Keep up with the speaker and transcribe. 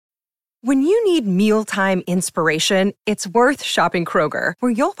When you need mealtime inspiration, it's worth shopping Kroger,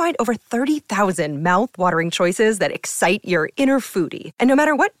 where you'll find over 30,000 mouth-watering choices that excite your inner foodie. And no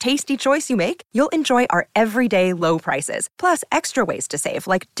matter what tasty choice you make, you'll enjoy our everyday low prices, plus extra ways to save,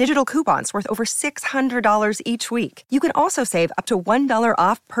 like digital coupons worth over $600 each week. You can also save up to $1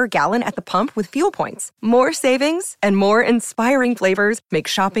 off per gallon at the pump with fuel points. More savings and more inspiring flavors make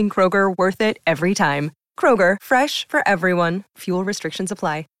shopping Kroger worth it every time. Kroger, fresh for everyone. Fuel restrictions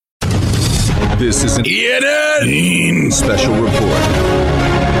apply. This is an ENN special report.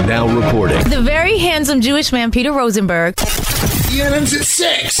 Now reporting. The very handsome Jewish man, Peter Rosenberg. ENN's at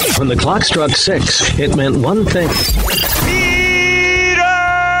 6. When the clock struck 6, it meant one thing. Peter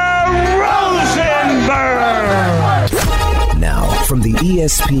Rosenberg! Now, from the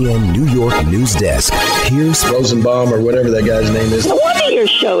ESPN New York news desk, here's Rosenbaum or whatever that guy's name is. No wonder your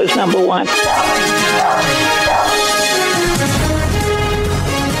show is number one.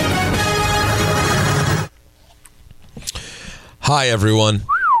 Hi, everyone.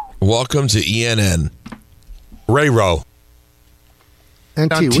 Welcome to ENN. Ray Rowe.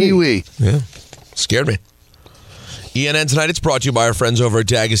 And Tiwi. Yeah, scared me. ENN tonight, it's brought to you by our friends over at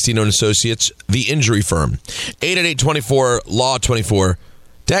D'Agostino & Associates, the injury firm. 888-24-LAW-24.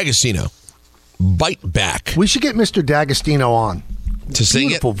 D'Agostino. Bite back. We should get Mr. D'Agostino on. To sing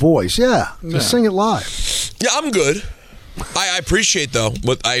Beautiful it? voice, yeah. Just sing it live. Yeah, I'm good. I appreciate, though,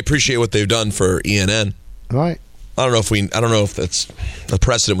 what they've done for ENN. Right. I don't know if that's a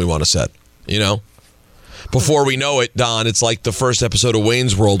precedent we want to set, you know? Before we know it, Don, it's like the first episode of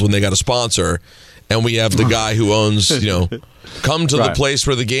Wayne's World when they got a sponsor, and we have the guy who owns, come to the place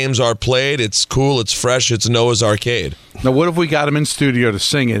where the games are played. It's cool, it's fresh, it's Noah's Arcade. Now, what if we got him in studio to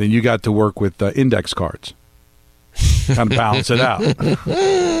sing it, and you got to work with index cards? Kind of balance it out.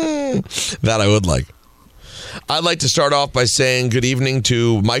 That I would like. I'd like to start off by saying good evening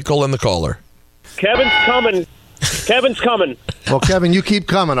to Michael and the caller. Kevin's coming. Kevin's coming. Well, Kevin, you keep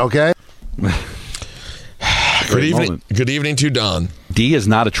coming, okay? Good evening. Good evening to Don. D is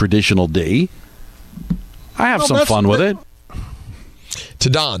not a traditional D. I have some fun with it. To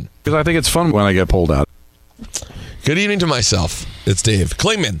Don. Because I think it's fun when I get pulled out. Good evening to myself. It's Dave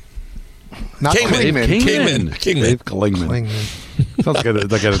Klingman. Not Kingman. Kingman. Dave Klingman. Sounds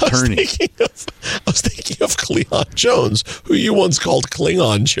like an attorney. I was thinking of Cleon Jones, who you once called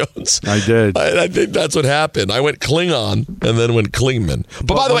Klingon Jones. I did. I think that's what happened. I went Klingon and then went Klingman.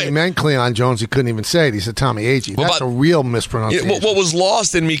 But by the way, he meant Cleon Jones. He couldn't even say it. He said Tommy Agee. That's a real mispronunciation. What was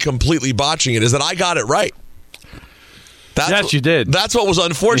lost in me completely botching it is that I got it right. Yes, you did. That's what was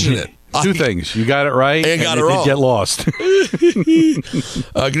unfortunate. Two things. You got it right and got it wrong. Did get lost.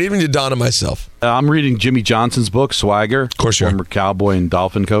 Good evening to Don and myself. I'm reading Jimmy Johnson's book, Swagger. Of course you are. Former Cowboy and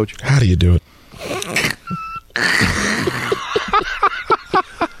Dolphin coach. How do you do it?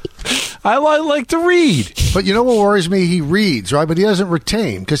 I like to read. But you know what worries me? He reads, right? But he doesn't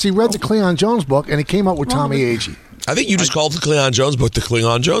retain because he read the Cleon Jones book and he came up with Tommy Agee. I think you just called the Cleon Jones book the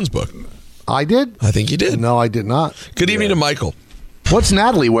Klingon Jones book. I did? I think you did. No, I did not. Good evening to Michael. What's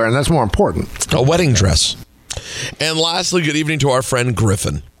Natalie wearing? That's more important. A wedding dress. And lastly, good evening to our friend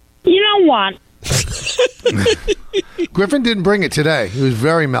Griffin. You know what? Griffin didn't bring it today. He was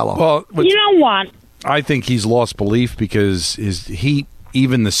very mellow. Well, you know what? I think he's lost belief because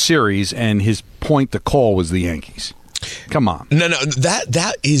even the series and his point to call was the Yankees. Come on. No,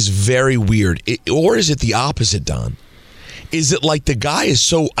 that is very weird. Or is it the opposite, Don? Is it like the guy is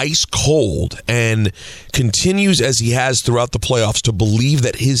so ice cold and continues as he has throughout the playoffs to believe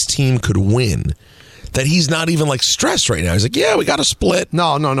that his team could win, that he's not even like stressed right now? He's like, yeah, we got to split.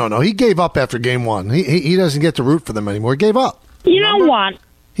 No. He gave up after game one. He doesn't get to root for them anymore. He gave up. You know what?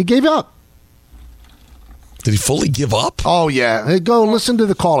 He gave up. Did he fully give up? Oh, yeah. Hey, go listen to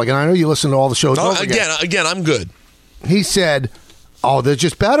the call again. I know you listen to all the shows. Again, I'm good. He said, oh, they're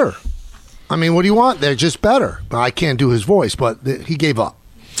just better. I mean, what do you want? They're just better. I can't do his voice, but he gave up.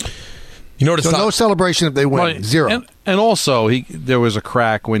 You know what? So no celebration if they win. Well, Zero. And also, there was a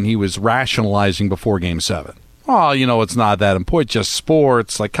crack when he was rationalizing before Game 7. Oh, it's not that important. Just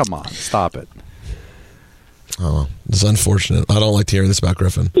sports. Like, come on, stop it. Oh, it's unfortunate. I don't like to hear this about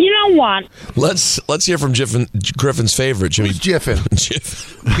Griffin. You know what? Let's hear from Griffin's favorite, Jimmy. Who's Jiffin?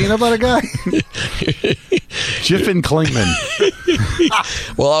 Jiff. Peanut butter guy? Jiffin Klingman.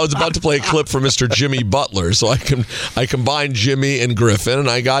 Well, I was about to play a clip for Mr. Jimmy Butler, so I combined Jimmy and Griffin, and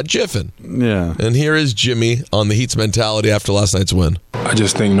I got Jiffin. Yeah. And here is Jimmy on the Heat's mentality after last night's win. I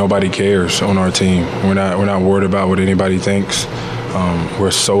just think nobody cares on our team. We're not worried about what anybody thinks.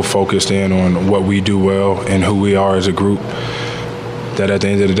 We're so focused in on what we do well and who we are as a group that at the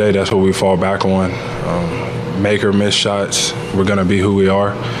end of the day, that's what we fall back on. Make or miss shots, we're going to be who we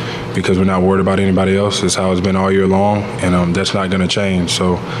are. because we're not worried about anybody else. It's how it's been all year long, and that's not going to change.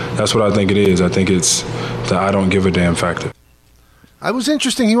 So that's what I think it is. I think it's the I don't give a damn factor. It was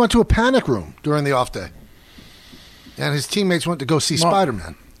interesting. He went to a panic room during the off day, and his teammates went to go see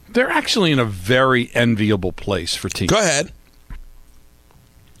Spider-Man. They're actually in a very enviable place for teams. Go ahead.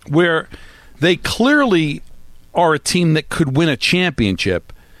 Where they clearly are a team that could win a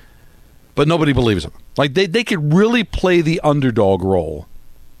championship, but nobody believes them. Like they could really play the underdog role,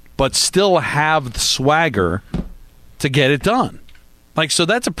 but still have the swagger to get it done. Like, so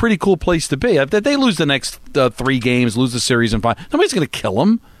that's a pretty cool place to be. If they lose the next 3 games, lose the series in 5, nobody's going to kill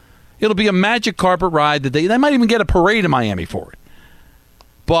them. It'll be a magic carpet ride that they might even get a parade in Miami for it.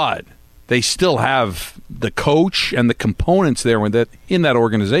 But they still have the coach and the components there in that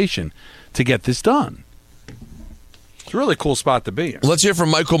organization to get this done. It's a really cool spot to be in. Let's hear from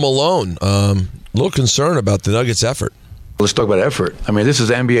Michael Malone. A little concerned about the Nuggets' effort. Let's talk about effort. I mean, this is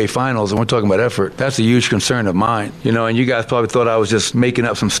the NBA Finals, and we're talking about effort. That's a huge concern of mine. You know, and you guys probably thought I was just making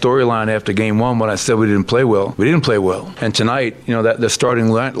up some storyline after Game 1 when I said we didn't play well. We didn't play well. And tonight, you know, that the starting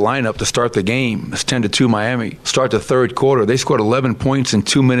lineup to start the game is 10-2 Miami. Start the third quarter. They scored 11 points in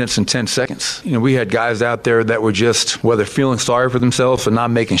 2 minutes and 10 seconds. You know, we had guys out there that were just, whether feeling sorry for themselves for not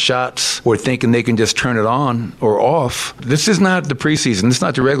making shots or thinking they can just turn it on or off. This is not the preseason. This is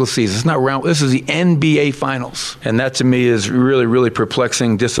not the regular season. It's not round. This is the NBA Finals. And that, to me, is really, really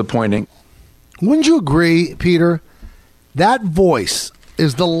perplexing, disappointing. Wouldn't you agree, Peter? That voice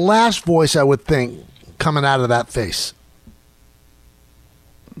is the last voice I would think coming out of that face.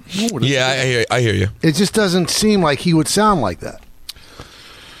 Yeah, I hear you. It just doesn't seem like he would sound like that.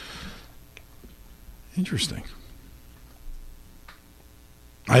 Interesting.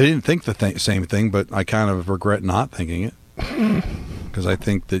 I didn't think the same thing, but I kind of regret not thinking it because I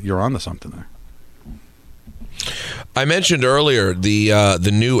think that you're onto something there. I mentioned earlier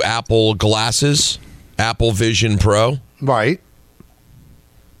the new Apple glasses, Apple Vision Pro. Right.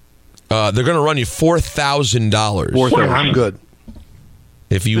 They're going to run you $4,000. I'm good.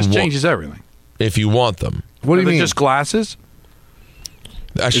 If you this changes everything. If you want them. What do you mean? Just glasses?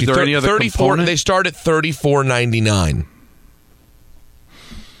 Actually, is there any other 34. component? They start at $34.99.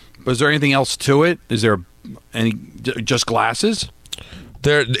 But is there anything else to it? Is there any just glasses?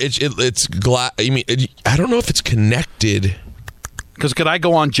 It's glass. I mean, I don't know if it's connected. Because could I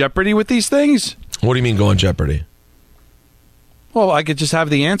go on Jeopardy with these things? What do you mean go on Jeopardy? Well, I could just have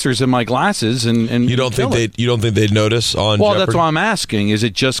the answers in my glasses and you don't think they'd notice on Jeopardy? Well, that's why I'm asking. Is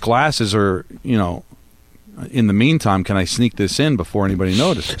it just glasses, or in the meantime, can I sneak this in before anybody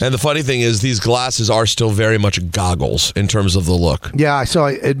notices? And the funny thing is, these glasses are still very much goggles in terms of the look. Yeah, I saw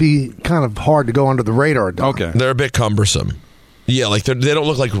it'd be kind of hard to go under the radar. Don. Okay, they're a bit cumbersome. Yeah, like they don't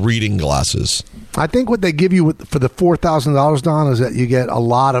look like reading glasses. I think what they give you for the $4,000, Don, is that you get a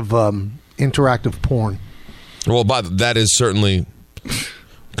lot of interactive porn. Well, that is certainly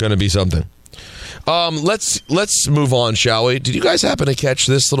going to be something. Let's move on, shall we? Did you guys happen to catch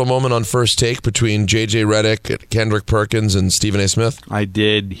this little moment on First Take between J.J. Redick, Kendrick Perkins, and Stephen A. Smith? I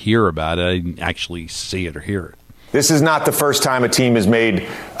did hear about it. I didn't actually see it or hear it. This is not the first time a team has been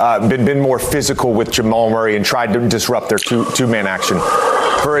more physical with Jamal Murray and tried to disrupt their two-man action.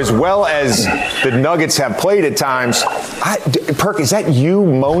 For as well as the Nuggets have played at times, Perk, is that you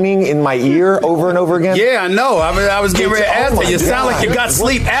moaning in my ear over and over again? Yeah, I know. I was getting ready to ask you. You sound like you got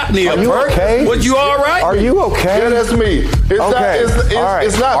sleep apnea, Perk. Okay? Was you all right? Are you okay? Yeah, that's me. It's not.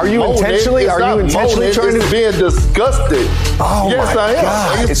 It's not. Are you moaning. intentionally? It's are you intentionally trying to? Being disgusted. Oh yes, my I am.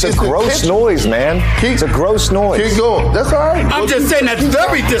 God! It's a gross noise, man. It's a gross noise. Keep going. That's all right. I'm just saying that's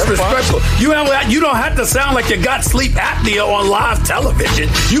very disrespectful. You don't have to sound like you got sleep apnea on live television.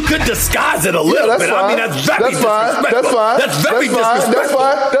 You could disguise it a little bit. Fine. I mean, that's very disrespectful. That's fine. That's very disrespectful.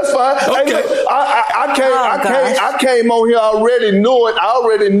 That's fine. Okay. Hey, look, I came on here. I already knew it. I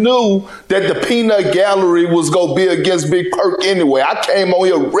already knew that the peanut gallery was gonna be against Big Perk anyway. I came on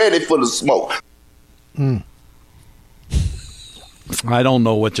here ready for the smoke. I don't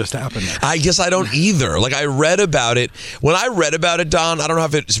know what just happened there. I guess I don't either. Like, I read about it. When I read about it, Don, I don't know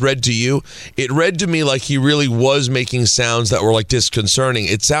if it's read to you. It read to me like he really was making sounds that were, like, disconcerting.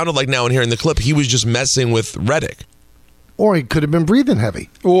 It sounded like now in hearing the clip, he was just messing with Redick. Or he could have been breathing heavy.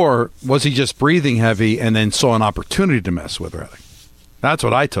 Or was he just breathing heavy and then saw an opportunity to mess with Redick? That's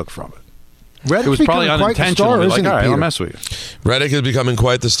what I took from it. Reddick's it was probably unintentional. Like, all right, I'll mess with you. Redick is becoming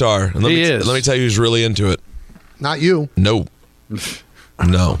quite the star. And He is. Let me tell you who's really into it. Not you. No.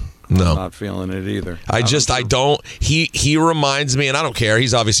 No. I'm not feeling it either. I don't. He reminds me, and I don't care.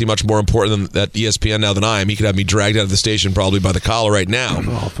 He's obviously much more important at ESPN now than I am. He could have me dragged out of the station probably by the collar right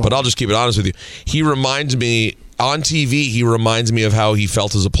now. But I'll just keep it honest with you. He reminds me, on TV, he reminds me of how he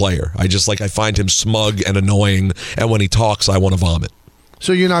felt as a player. I find him smug and annoying, and when he talks, I want to vomit.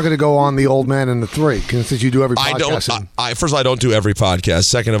 So you're not going to go on the old man and the three, since you do every podcast? First of all, I don't do every podcast.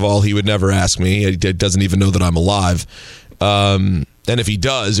 Second of all, he would never ask me. He doesn't even know that I'm alive. And if he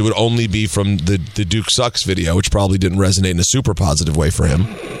does, it would only be from the Duke Sucks video, which probably didn't resonate in a super positive way for him.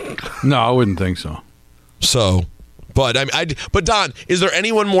 No, I wouldn't think so. But Don, is there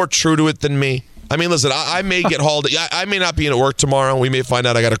anyone more true to it than me? I mean, listen, I may get hauled. I may not be in at work tomorrow. We may find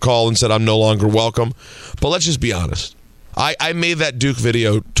out I got a call and said I'm no longer welcome. But let's just be honest. I made that Duke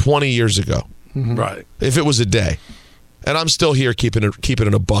video 20 years ago. Mm-hmm. Right. If it was a day. And I'm still here keeping it a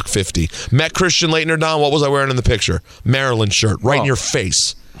 $150. Met Christian Laettner, Don. What was I wearing in the picture? Maryland shirt, right in your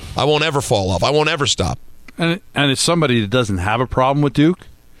face. I won't ever fall off. I won't ever stop. And it's somebody that doesn't have a problem with Duke,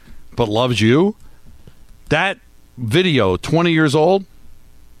 but loves you. That video, 20 years old,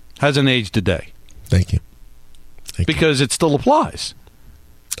 hasn't aged a day. Thank you. Because it still applies.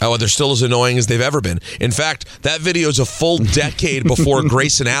 Oh, they're still as annoying as they've ever been. In fact, that video is a full decade before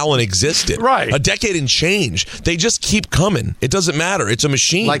Grayson Allen existed. Right. A decade and change. They just keep coming. It doesn't matter. It's a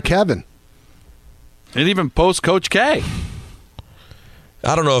machine. Like Kevin. And even post Coach K.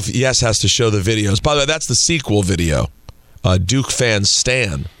 I don't know if Yes has to show the videos. By the way, that's the sequel video. Duke fans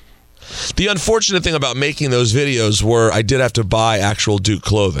stan. The unfortunate thing about making those videos were I did have to buy actual Duke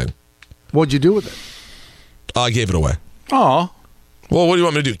clothing. What'd you do with it? I gave it away. Oh. Well, what do you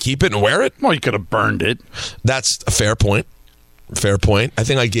want me to do? Keep it and wear it? Well, you could have burned it. That's a fair point. Fair point. I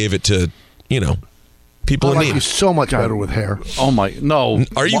think I gave it to, people in need. You're so much better with hair. Oh, my. No.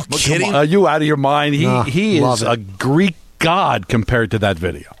 Are you kidding? Are you out of your mind? He is a Greek god compared to that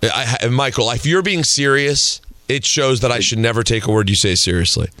video. Michael, if you're being serious, it shows that I should never take a word you say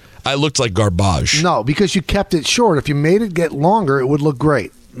seriously. I looked like garbage. No, because you kept it short. If you made it get longer, it would look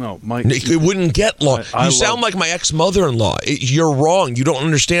great. No, Mike. It wouldn't get long. You sound like my ex-mother-in-law. You're wrong. You don't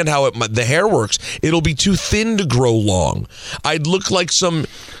understand how the hair works. It'll be too thin to grow long. I'd look like some...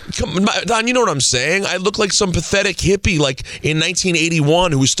 Don, you know what I'm saying? I look like some pathetic hippie like in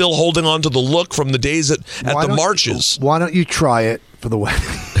 1981 who was still holding on to the look from the days at the marches. Why don't you try it for the wedding?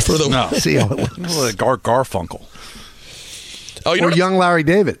 See how it looks. Like Garfunkel. Oh, or young Larry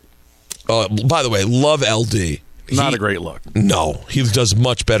David. By the way, love LD. Not a great look. No, he does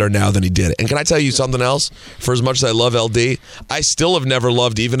much better now than he did. And can I tell you something else? For as much as I love LD, I still have never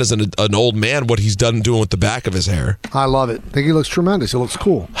loved, even as an old man, what he's doing with the back of his hair. I love it. I think he looks tremendous. He looks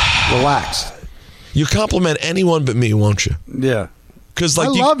cool. Relaxed. You compliment anyone but me, won't you? Yeah. Because I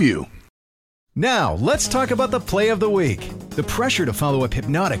love you. Now, let's talk about the play of the week. The pressure to follow up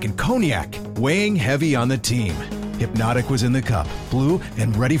Hypnotic and Cognac, weighing heavy on the team. Hypnotic was in the cup, blue,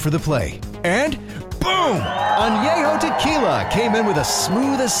 and ready for the play. And boom! Añejo Tequila came in with a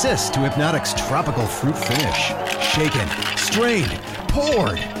smooth assist to Hypnotic's tropical fruit finish. Shaken, strained,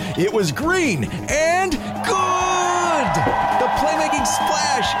 poured. It was green and good! The playmaking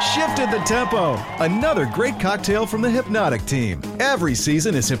splash shifted the tempo. Another great cocktail from the Hypnotic team. Every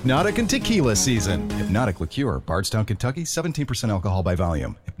season is Hypnotic and Tequila season. Hypnotic Liqueur, Bardstown, Kentucky, 17% alcohol by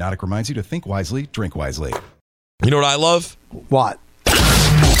volume. Hypnotic reminds you to think wisely, drink wisely. You know what I love? What?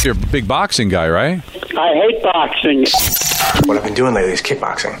 You're a big boxing guy, right? I hate boxing. What I've been doing lately is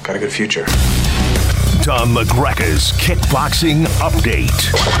kickboxing. Got a good future. Tom McGrecker's Kickboxing Update.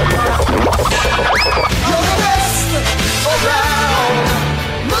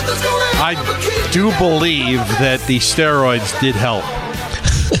 I do believe that the steroids did help.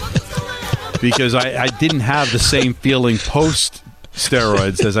 Because I didn't have the same feeling post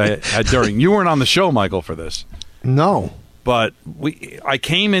steroids as I had during. You weren't on the show, Michael, for this. No. But I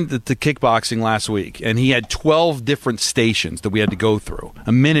came into the kickboxing last week, and he had 12 different stations that we had to go through,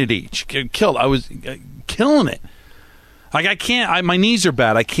 a minute each. I was killing it. Like I can't. My knees are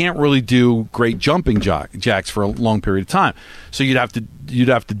bad. I can't really do great jumping jacks for a long period of time. So you'd have to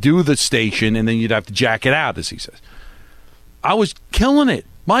do the station, and then you'd have to jack it out, as he says. I was killing it.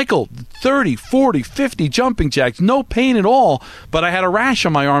 Michael, 30, 40, 50 jumping jacks, no pain at all, but I had a rash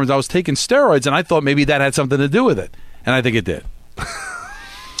on my arms. I was taking steroids, and I thought maybe that had something to do with it, and I think it did.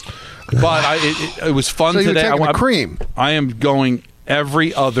 But it was fun so today. So you're taking cream. I am going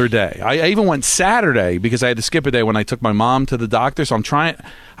every other day. I even went Saturday because I had to skip a day when I took my mom to the doctor, so I'm trying.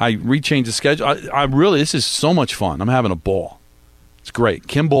 I rechanged the schedule. I really, this is so much fun. I'm having a ball. It's great.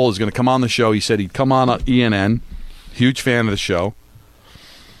 Kimball is going to come on the show. He said he'd come on ENN. Huge fan of the show.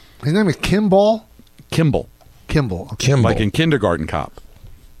 His name is Kimball? Kimball. Kimball. Kimball. Like in Kindergarten Cop.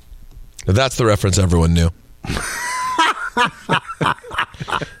 That's the reference everyone knew.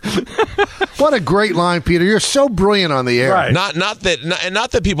 What a great line, Peter. You're so brilliant on the air. Right. Not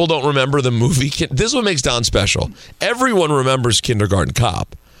that people don't remember the movie. This is what makes Don special. Everyone remembers Kindergarten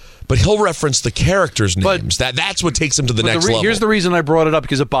Cop, but he'll reference the characters' names. That's what takes him to the next level. Here's the reason I brought it up,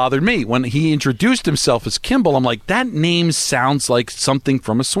 because it bothered me. When he introduced himself as Kimball, I'm like, that name sounds like something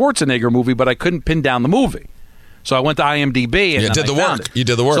from a Schwarzenegger movie, but I couldn't pin down the movie. So I went to IMDb and you did the work. You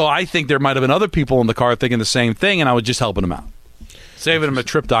did the work. So I think there might have been other people in the car thinking the same thing, and I was just helping him out. Saving him a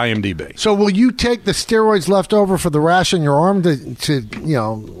trip to IMDb. So will you take the steroids left over for the rash in your arm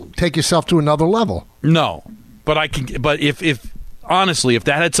to take yourself to another level? No, but I can. But if honestly, if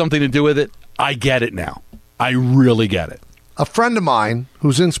that had something to do with it, I get it now. I really get it. A friend of mine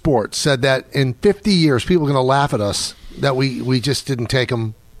who's in sports said that in 50 years, people are going to laugh at us that we just didn't take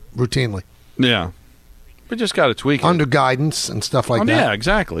them routinely. Yeah, we just got to tweak it. Under guidance and stuff like that. Yeah,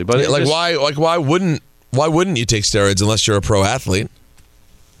 exactly. But why wouldn't you take steroids unless you're a pro athlete?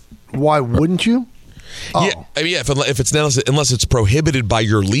 Why wouldn't you? Oh. Yeah, I mean, unless it's prohibited by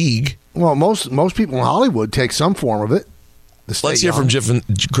your league. Well, most people in Hollywood take some form of it. Let's hear from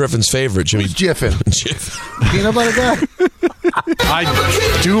Griffin's favorite, Jimmy. Jiffin. Peanut butter guy?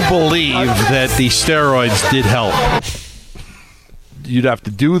 I do believe that the steroids did help. You'd have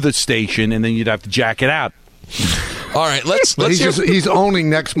to do the station, and then you'd have to jack it out. All right, let's he's owning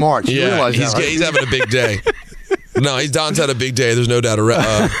next March. You realize that, right? He's having a big day. No, Don's had a big day. There's no doubt.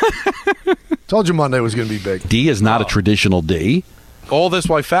 Told you Monday was going to be big. D is not a traditional D. All this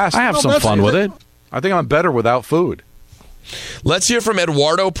while fast. I have some fun with it. I think I'm better without food. Let's hear from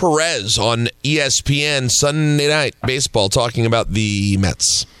Eduardo Perez on ESPN Sunday Night Baseball talking about the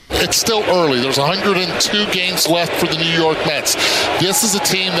Mets. It's still early. There's 102 games left for the New York Mets. This is a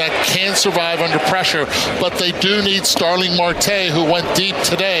team that can survive under pressure, but they do need Starling Marte, who went deep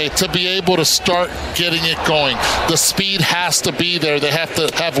today, to be able to start getting it going. The speed has to be there. They have to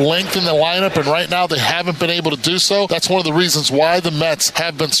have length in the lineup, and right now they haven't been able to do so. That's one of the reasons why the Mets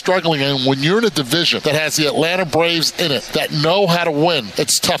have been struggling. And when you're in a division that has the Atlanta Braves in it, that know how to win,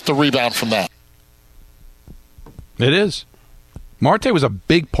 it's tough to rebound from that. It is. Marte was a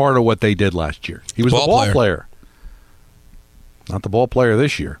big part of what they did last year. He was the ball player. Not the ball player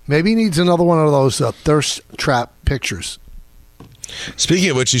this year. Maybe he needs another one of those thirst trap pictures.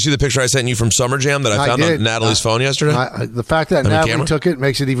 Speaking of which, you see the picture I sent you from Summer Jam that I found on Natalie's phone yesterday? The fact that Natalie took it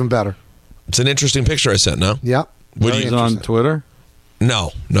makes it even better. It's an interesting picture I sent, no? Yeah. Is it on Twitter?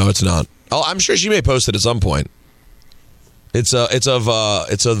 No, it's not. Oh, I'm sure she may post it at some point. It's of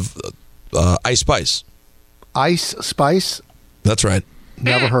Ice Spice. Ice Spice? That's right.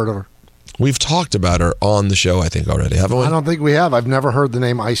 Never heard of her. We've talked about her on the show, I think, already, haven't we? I don't think we have. I've never heard the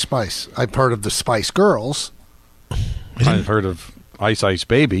name Ice Spice. I've heard of the Spice Girls. I've heard of Ice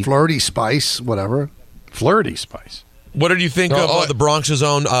Baby. Flirty Spice, whatever. Flirty Spice. What did you think of the Bronx's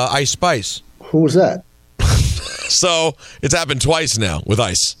own Ice Spice? Who was that? So it's happened twice now with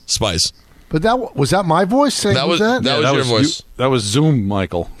Ice Spice. But was that my voice saying that? Was your voice. That was Zoom,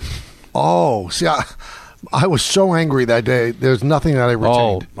 Michael. Oh, see, I was so angry that day. There's nothing that I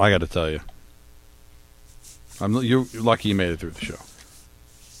retained. Oh, I got to tell you. You're lucky you made it through the show.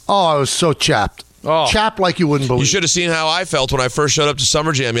 Oh, I was so chapped. Oh. Chapped like you wouldn't believe. You should have seen how I felt when I first showed up to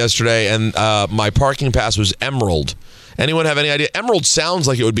Summer Jam yesterday, and my parking pass was Emerald. Anyone have any idea? Emerald sounds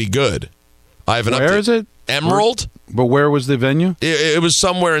like it would be good. I have an Where update. is it? Emerald? But where was the venue? It was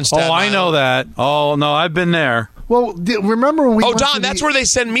somewhere in Staten Island. I know that. Oh, no, I've been there. Well, remember when we went Don, that's where they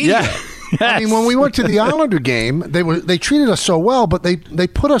send media. Yeah. Yes. I mean, when we went to the Islander game, they treated us so well, but they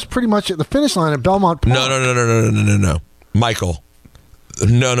put us pretty much at the finish line at Belmont Park. No. Michael.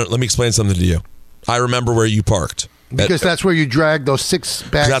 No. Let me explain something to you. I remember where you parked. Because that's where you dragged those 6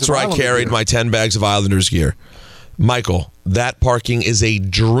 bags That's where I carried my 10 bags of Islanders gear. Michael, that parking is a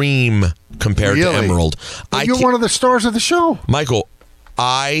dream compared to Emerald. You're one of the stars of the show. Michael,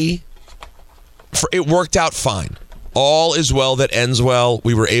 it worked out fine. All is well that ends well.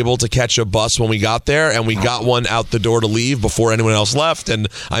 We were able to catch a bus when we got there, and we got one out the door to leave before anyone else left, and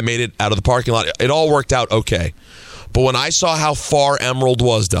I made it out of the parking lot. It all worked out okay. But when I saw how far Emerald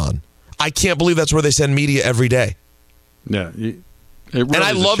was, Don, I can't believe that's where they send media every day. Yeah. And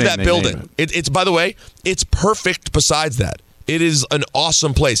I love that building. It's by the way, it's perfect besides that. It is an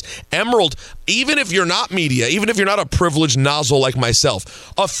awesome place. Emerald, even if you're not media, even if you're not a privileged nozzle like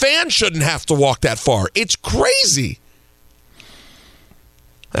myself, a fan shouldn't have to walk that far. It's crazy.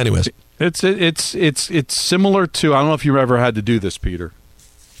 Anyways. It's similar to, I don't know if you ever had to do this, Peter.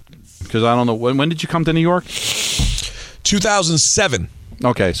 Because I don't know, when did you come to New York? 2007.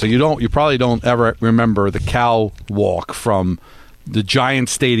 Okay, so you probably don't ever remember the cow walk from the Giant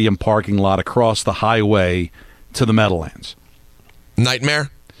Stadium parking lot across the highway to the Meadowlands. Nightmare?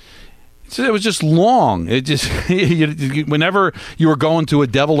 So it was just long. It just whenever you were going to a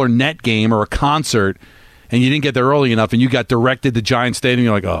Devil or Net game or a concert and you didn't get there early enough and you got directed to Giant Stadium,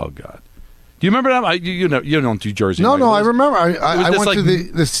 you're like, oh, God. Do you remember that? You don't do Jersey. No, I remember. I went to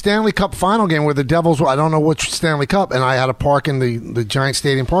the Stanley Cup final game where the Devils were, I don't know which Stanley Cup, and I had to park in the Giant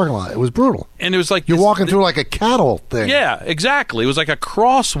Stadium parking lot. It was brutal. And it was like... You're walking through like a cattle thing. Yeah, exactly. It was like a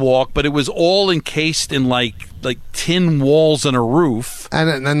crosswalk, but it was all encased in like tin walls and a roof.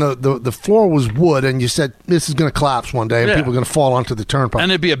 And then the floor was wood, and you said, this is going to collapse one day, and people are going to fall onto the turnpike.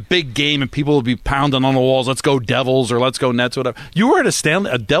 And it'd be a big game, and people would be pounding on the walls, let's go Devils, or let's go Nets, or whatever. You were at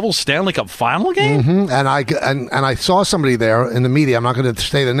a Devils Stanley Cup final game? Mm-hmm. And I saw somebody there in the media, I'm not going to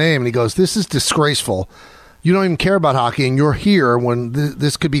say the name, and he goes, this is disgraceful. You don't even care about hockey, and you're here when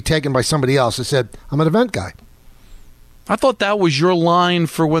this could be taken by somebody else. I said, I'm an event guy. I thought that was your line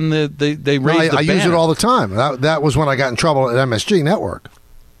for when they raised the banner. I use it all the time. That was when I got in trouble at MSG Network.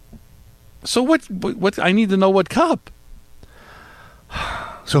 So what? I need to know what cup.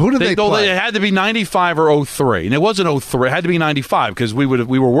 So who did they play? It had to be 95 or 03. And it wasn't 03. It had to be 95 because we were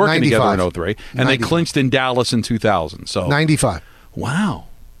working 95. together in 03. And 95. They clinched in Dallas in 2000. So 95. Wow.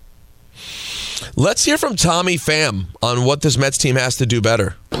 Let's hear from Tommy Pham on what this Mets team has to do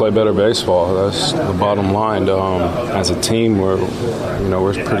better. Play better baseball. That's the bottom line. As a team, we're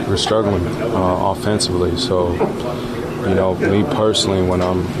struggling offensively. So, me personally, when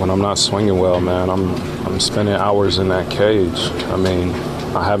I'm not swinging well, man, I'm spending hours in that cage. I mean,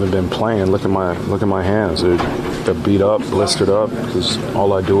 I haven't been playing. Look at my hands. They're beat up, blistered up, because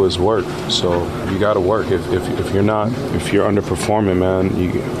all I do is work. So you got to work. If you're underperforming, man,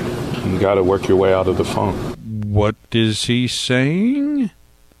 you got to work your way out of the funk. What is he saying?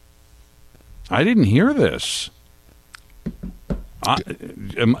 I didn't hear this.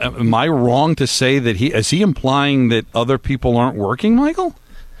 Am I wrong to say that is he implying that other people aren't working, Michael?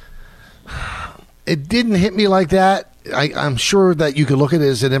 It didn't hit me like that. I'm sure that you could look at it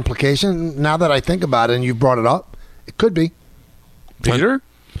as an implication. Now that I think about it and you brought it up, it could be. Peter?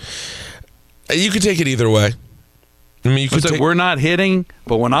 You could take it either way. I mean, we're not hitting,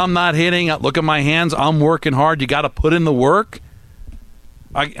 but when I'm not hitting, look at my hands. I'm working hard. You got to put in the work.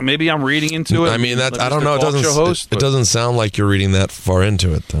 Maybe I'm reading into it. I mean, I don't know. It doesn't sound like you're reading that far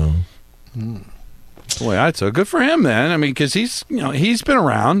into it, though. Boy, that's so good for him then. I mean, because he's been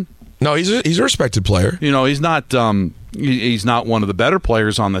around. No, he's a respected player. He's not one of the better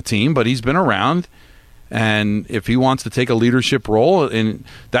players on the team, but he's been around. And if he wants to take a leadership role, and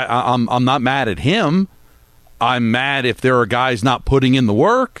that I'm not mad at him. I'm mad if there are guys not putting in the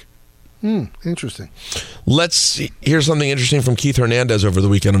work. Interesting. Let's hear something interesting from Keith Hernandez over the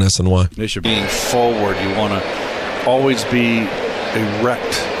weekend on SNY. They should be forward. You want to always be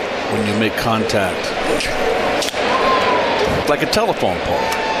erect when you make contact, like a telephone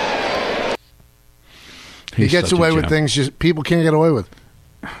pole. He gets away with things people can't get away with.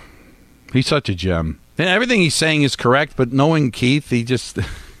 He's such a gem. And everything he's saying is correct, but knowing Keith, he just...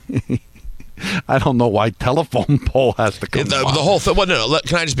 I don't know why telephone pole has to come. The whole thing. Well, no.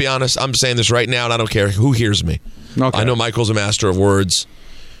 Can I just be honest? I'm saying this right now, and I don't care who hears me. Okay. I know Michael's a master of words.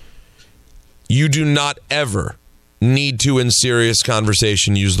 You do not ever need to, in serious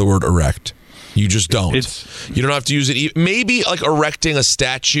conversation, use the word erect. You just don't. You don't have to use it. Maybe like erecting a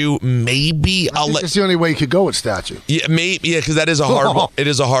statue. Maybe it's the only way you could go with statue. Yeah, maybe. Yeah, because that is a hard one. It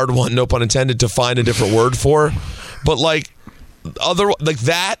is a hard one. No pun intended. To find a different word for, but like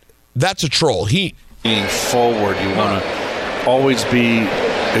that. That's a troll. Being forward, you want to always be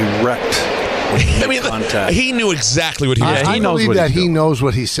erect. I mean, he knew exactly what he was doing. I believe that he knows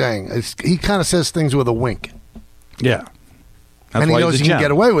what he's saying. He kind of says things with a wink. Yeah. And he knows he can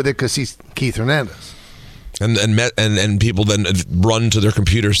get away with it because he's Keith Hernandez. And people then run to their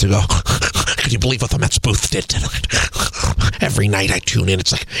computers to go, can you believe what the Mets booth did tonight? Every night I tune in.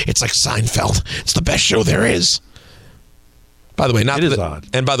 It's like Seinfeld. It's the best show there is. By the way, it is odd.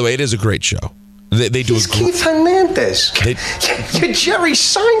 And by the way, it is a great show. They do He's Keith Hernandez. You're Jerry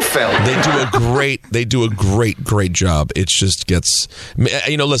Seinfeld. They do a great job. It just gets,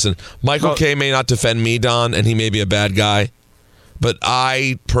 listen, Michael K may not defend me, Don, and he may be a bad guy, but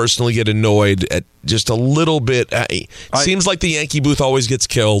I personally get annoyed at just a little bit. It seems like the Yankee booth always gets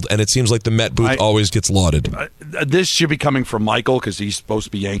killed, and it seems like the Met booth always gets lauded. This should be coming from Michael because he's supposed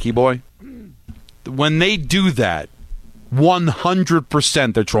to be Yankee boy. When they do that,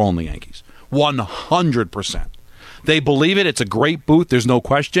 100% they're trolling the Yankees. 100%. They believe it. It's a great booth. There's no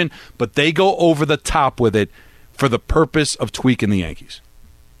question. But they go over the top with it for the purpose of tweaking the Yankees.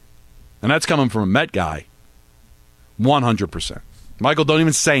 And that's coming from a Met guy. 100%. Michael, don't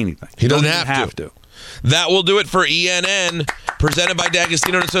even say anything. He doesn't have to. That will do it for ENN. Presented by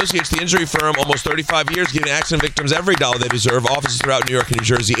D'Agostino & Associates, the injury firm, almost 35 years, giving accident victims every dollar they deserve. Offices throughout New York and New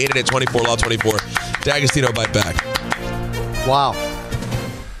Jersey, 888-24-LAW-24. D'Agostino, bite back. Wow.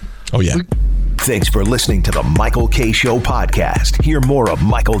 Oh, yeah. Thanks for listening to the Michael K. Show podcast. Hear more of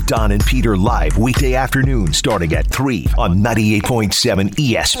Michael, Don, and Peter live weekday afternoon starting at 3 on 98.7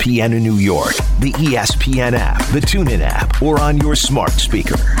 ESPN in New York, the ESPN app, the TuneIn app, or on your smart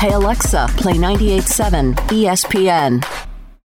speaker. Hey, Alexa, play 98.7 ESPN.